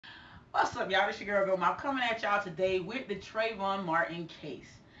What's up, y'all? This your girl, Go. I'm coming at y'all today with the Trayvon Martin case.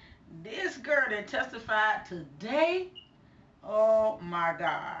 This girl that testified today, oh my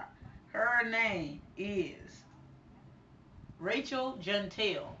God. Her name is Rachel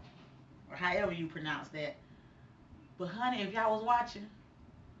Jeantel, or however you pronounce that. But honey, if y'all was watching,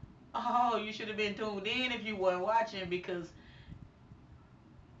 oh, you should have been tuned in if you weren't watching, because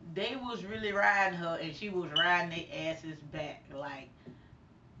they was really riding her and she was riding their asses back. Like,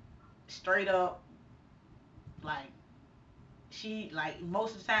 straight up, like,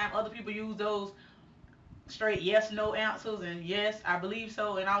 most of the time other people use those straight yes no answers and yes I believe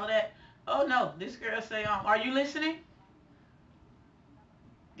so and all of that. Oh no, this girl say, are you listening?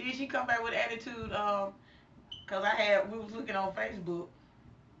 Then she come back with attitude, cause we was looking on Facebook,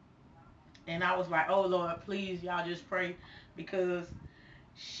 and I was like, oh Lord, please y'all just pray, because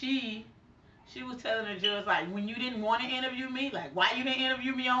she she was telling the judge, like, when you didn't want to interview me, like, why you didn't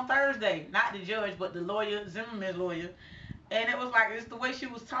interview me on Thursday? Not the judge, but the lawyer, Zimmerman's lawyer. And it was like, it's the way she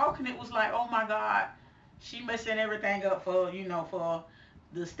was talking. It was like, oh my God, she messing everything up for, for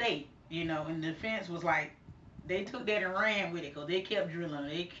the state, And the defense was like, they took that and ran with it, because they kept drilling her.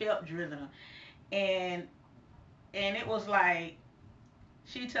 They kept drilling her. And and it was like,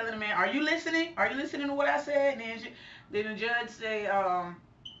 she telling the man, are you listening? Are you listening to what I said? And then the judge say,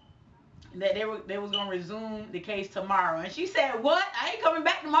 that they was gonna resume the case tomorrow. And she said, what? I ain't coming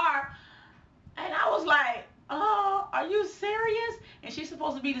back tomorrow. And I was like, oh, are you serious? And she's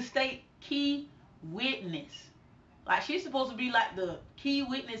supposed to be the state key witness. Like, she's supposed to be like the key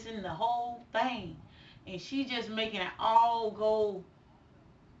witness in the whole thing. And she just making it all go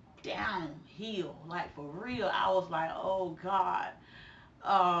downhill. Like, for real. I was like, oh God.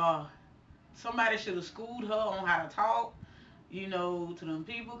 Uh Somebody should have schooled her on how to talk, to them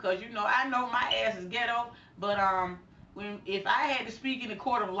people. Cause I know my ass is ghetto, but when if I had to speak in the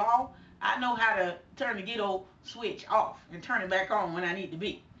court of law, I know how to turn the ghetto switch off and turn it back on when I need to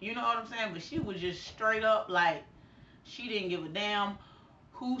be. You know what I'm saying? But she was just straight up like, she didn't give a damn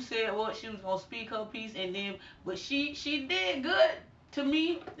who said what. She was gonna speak her piece, and then but she did good to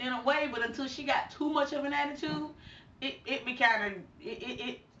me in a way. But until she got too much of an attitude, it be kind of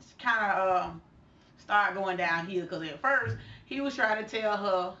it kind of started going downhill. Because at first he was trying to tell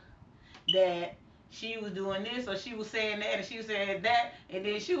her that she was doing this, or she was saying that, and she was saying that, and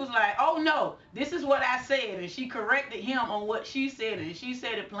then she was like, oh no, this is what I said. And she corrected him on what she said, and she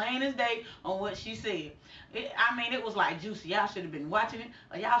said it plain as day on what she said. I mean, it was like juicy. Y'all should have been watching it,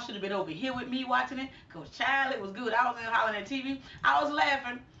 or y'all should have been over here with me watching it, because child, it was good. I was in hollering at TV, I was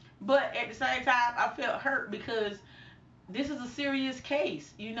laughing, but at the same time I felt hurt, because this is a serious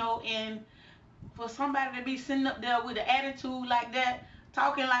case, and for somebody to be sitting up there with an attitude like that,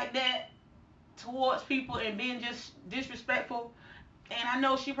 talking like that towards people, and being just disrespectful. And I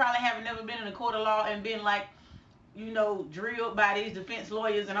know she probably haven't never been in a court of law and been like, drilled by these defense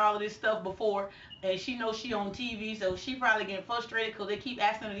lawyers and all of this stuff before. And she knows she on TV, so she probably getting frustrated because they keep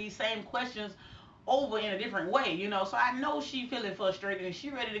asking her these same questions over in a different way, So I know she feeling frustrated, and she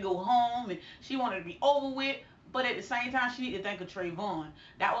ready to go home, and she wanted to be over with. But at the same time, she need to think of Trayvon.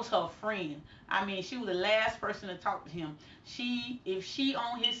 That was her friend. I mean, she was the last person to talk to him. If she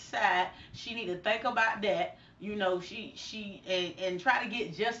on his side, she need to think about that. And try to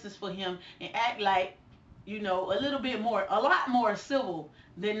get justice for him, and act like, a little bit more, a lot more civil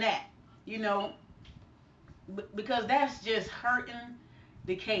than that. You know, because that's just hurting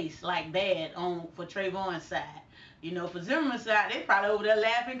the case like bad on for Trayvon's side. For Zimmerman's side, they probably over there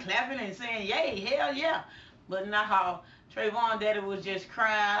laughing, clapping, and saying, "Yay, hell yeah!" But not how Trayvon daddy was just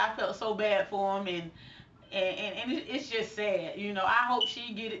crying. I felt so bad for him, and it's just sad. I hope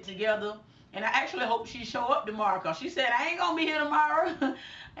she get it together, and I actually hope she show up tomorrow, because she said, I ain't gonna be here tomorrow.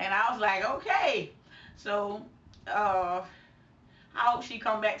 And I was like, okay. So I hope she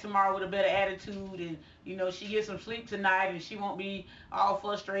come back tomorrow with a better attitude, and she get some sleep tonight, and she won't be all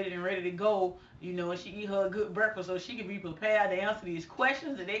frustrated and ready to go. And she eat her a good breakfast, so she can be prepared to answer these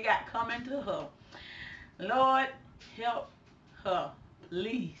questions that they got coming to her. Lord, help her,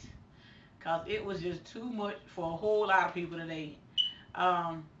 please, because it was just too much for a whole lot of people today.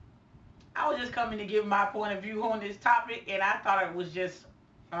 Um, I was just coming to give my point of view on this topic, and I thought it was just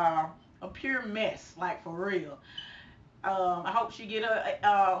a pure mess, like, for real. I hope she get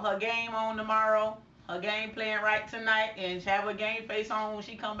her game on tomorrow, her game playing right tonight, and have her game face on when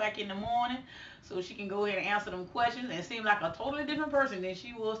she come back in the morning, so she can go ahead and answer them questions and seem like a totally different person than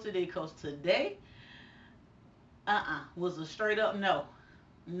she was today. Because today, was a straight up no.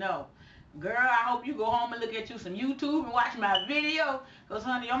 No. Girl, I hope you go home and look at you some YouTube and watch my video. Because,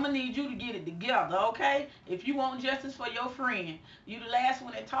 honey, I'm going to need you to get it together, okay? If you want justice for your friend, you the last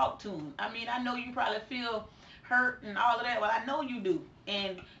one that talked to him. I mean, I know you probably feel hurt and all of that. Well, I know you do.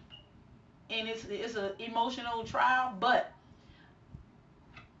 And it's an emotional trial, but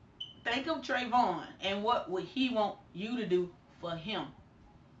think of Trayvon and what would he want you to do for him?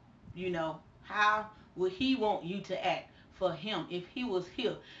 You know, how would he want you to act for him if he was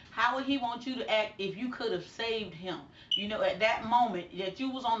here? How would he want you to act if you could have saved him? You know, at that moment that you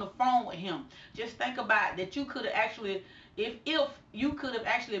was on the phone with him, just think about that you could have actually, if you could have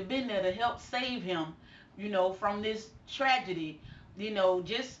actually been there to help save him, you know, from this tragedy, you know,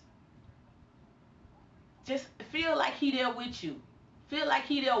 just feel like he there with you. Feel like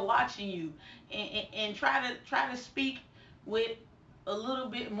he there watching you, and try to speak with a little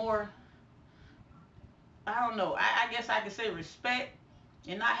bit more, I don't know. I guess I could say respect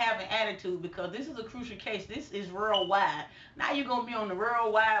and not have an attitude, because this is a crucial case. This is worldwide. Now you're going to be on the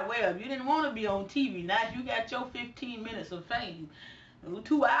World Wide Web. You didn't want to be on TV. Now you got your 15 minutes of fame.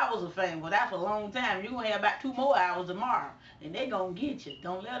 2 hours of fame. Well, that's a long time. You're going to have about 2 more hours tomorrow. And they're going to get you.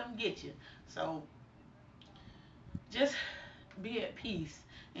 Don't let them get you. So just be at peace.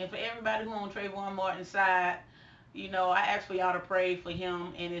 And for everybody who on Trayvon Martin's side, you know, I ask for y'all to pray for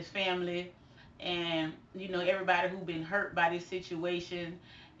him and his family, and you know, everybody who been hurt by this situation,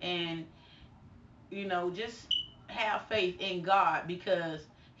 and you know, just have faith in God, because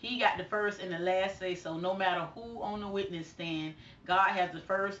he got the first and the last say so. No matter who on the witness stand, God has the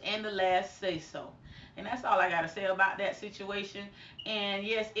first and the last say so. And that's all I got to say about that situation. And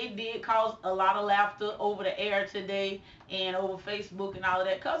yes, it did cause a lot of laughter over the air today and over Facebook and all of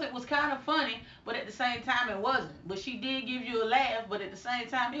that, because it was kind of funny, but at the same time it wasn't. But she did give you a laugh, but at the same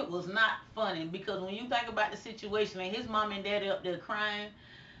time it was not funny, because when you think about the situation and his mom and daddy up there crying,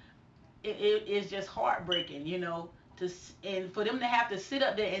 it is just heartbreaking, you know, and for them to have to sit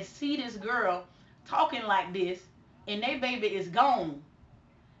up there and see this girl talking like this, and their baby is gone,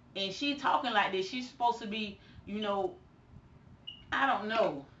 and she talking like this. She's supposed to be, you know, I don't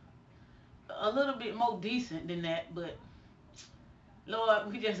know, a little bit more decent than that. But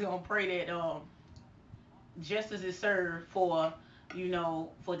Lord, we just gonna pray that justice is served for, you know,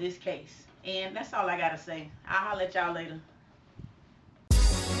 for this case. And that's all I gotta say. I'll holler at y'all later.